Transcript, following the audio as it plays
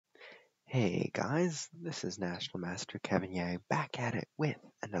Hey guys, this is National Master Kevin Yang back at it with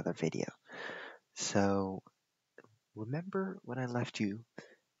another video. So, remember when I left you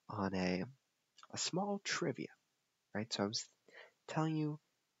on a small trivia, right? So I was telling you,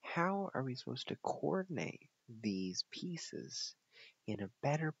 how are we supposed to coordinate these pieces in a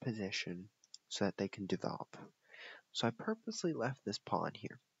better position so that they can develop? So I purposely left this pawn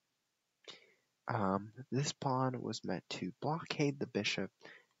here. This pawn was meant to blockade the bishop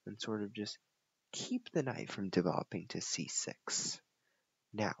and sort of just keep the knight from developing to c6.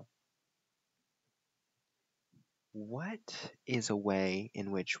 Now, what is a way in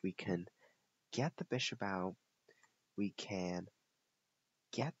which we can get the bishop out, we can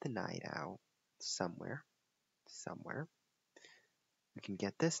get the knight out somewhere, we can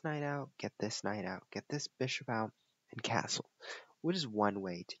get this knight out, get this knight out, get this bishop out, and castle. What is one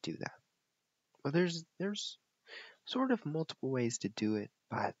way to do that? Well, there's sort of multiple ways to do it,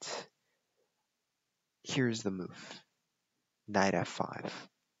 but here's the move. Knight f5.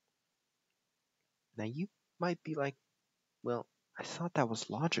 Now you might be like, well, I thought that was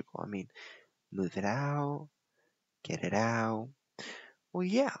logical. I mean, move it out, get it out. Well,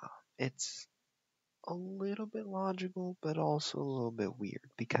 yeah, it's a little bit logical, but also a little bit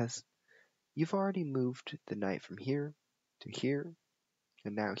weird because you've already moved the knight from here to here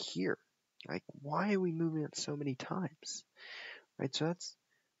and now here. Like, why are we moving it so many times? Right, so that's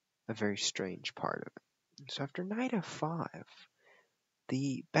a very strange part of it. So after knight f5,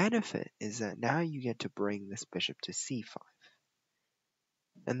 the benefit is that now you get to bring this bishop to c5.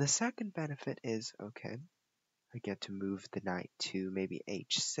 And the second benefit is, okay, I get to move the knight to maybe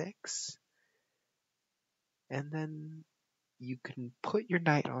h6, and then you can put your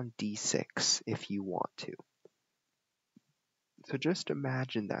knight on d6 if you want to. So just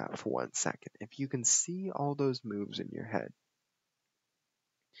imagine that for 1 second. If you can see all those moves in your head,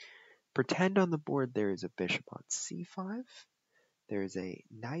 pretend on the board there is a bishop on c5, there is a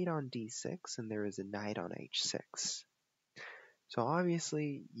knight on d6, and there is a knight on h6. So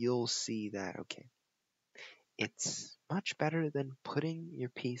obviously you'll see that, okay, it's much better than putting your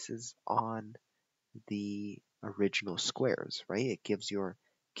pieces on the original squares, right? It gives your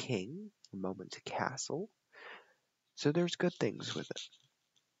king a moment to castle. So there's good things with it.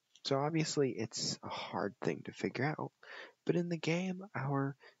 So obviously it's a hard thing to figure out, but in the game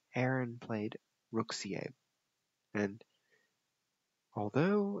our Aron played rook c8, and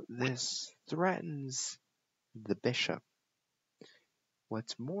although this threatens the bishop,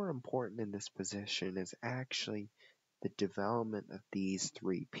 what's more important in this position is actually the development of these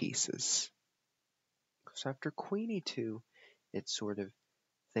three pieces. So after queen e2, it sort of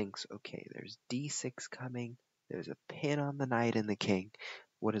thinks, okay, there's d6 coming, there's a pin on the knight and the king.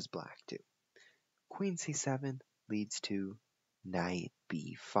 What does black do? Queen c7 leads to knight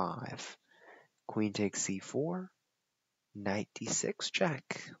b5. Queen takes c4, knight d6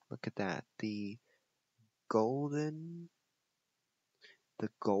 check. Look at that. The golden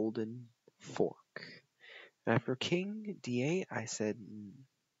fork. After king d8, I said,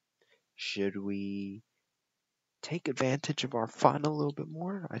 should we take advantage of our fun a little bit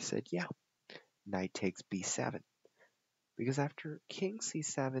more? I said, yeah. Knight takes b7. Because after king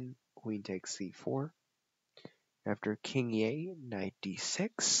c7, queen takes c4. After king e8, knight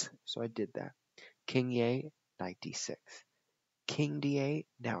d6. So I did that. King e8, knight d6. King d8.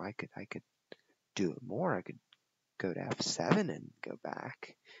 Now I could do it more. I could go to f7 and go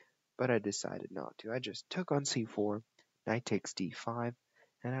back, but I decided not to. I just took on c4, knight takes d5,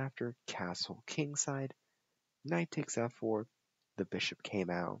 and after castle kingside, knight takes f4, the bishop came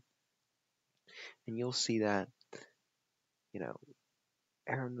out. And you'll see that,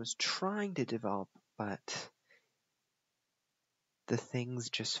 Aron was trying to develop, but the things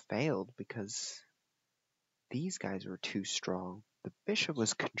just failed because these guys were too strong. The bishop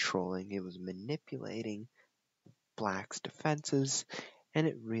was controlling, it was manipulating black's defenses, and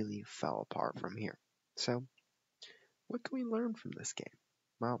it really fell apart from here. So, what can we learn from this game?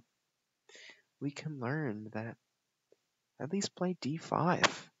 Well, we can learn that at least play d5.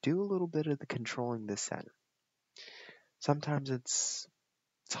 Do a little bit of the controlling the center. Sometimes it's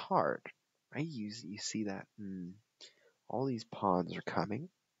hard, right? You see that all these pawns are coming.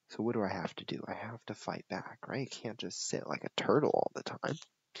 So what do I have to do? I have to fight back, right? You can't just sit like a turtle all the time.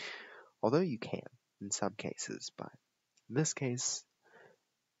 Although you can in some cases, but in this case,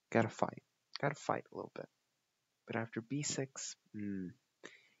 gotta fight. Gotta fight a little bit. But after b6,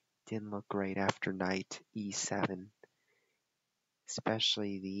 didn't look great after knight e7,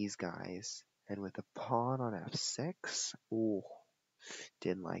 especially these guys. And with a pawn on f6, ooh,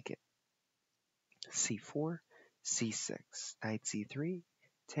 didn't like it. c4, c6, knight c3,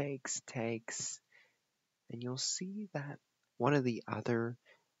 takes, and you'll see that one of the other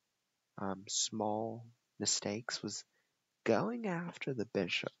small mistakes was going after the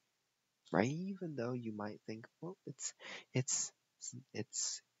bishop, right? Even though you might think, well, it's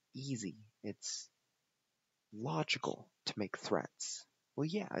it's easy, it's logical to make threats. Well,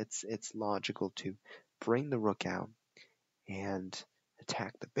 yeah, it's logical to bring the rook out and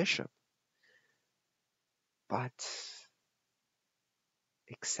attack the bishop, but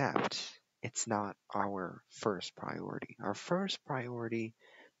except it's not our first priority. Our first priority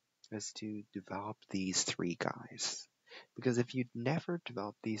is to develop these three guys. Because if you never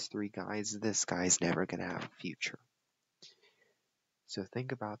develop these three guys, this guy's never going to have a future. So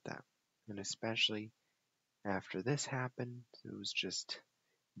think about that. And especially after this happened, it was just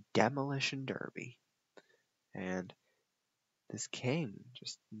demolition derby. And this king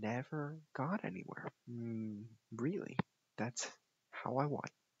just never got anywhere. Really. That's how I won.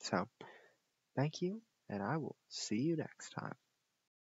 So, thank you, and I will see you next time.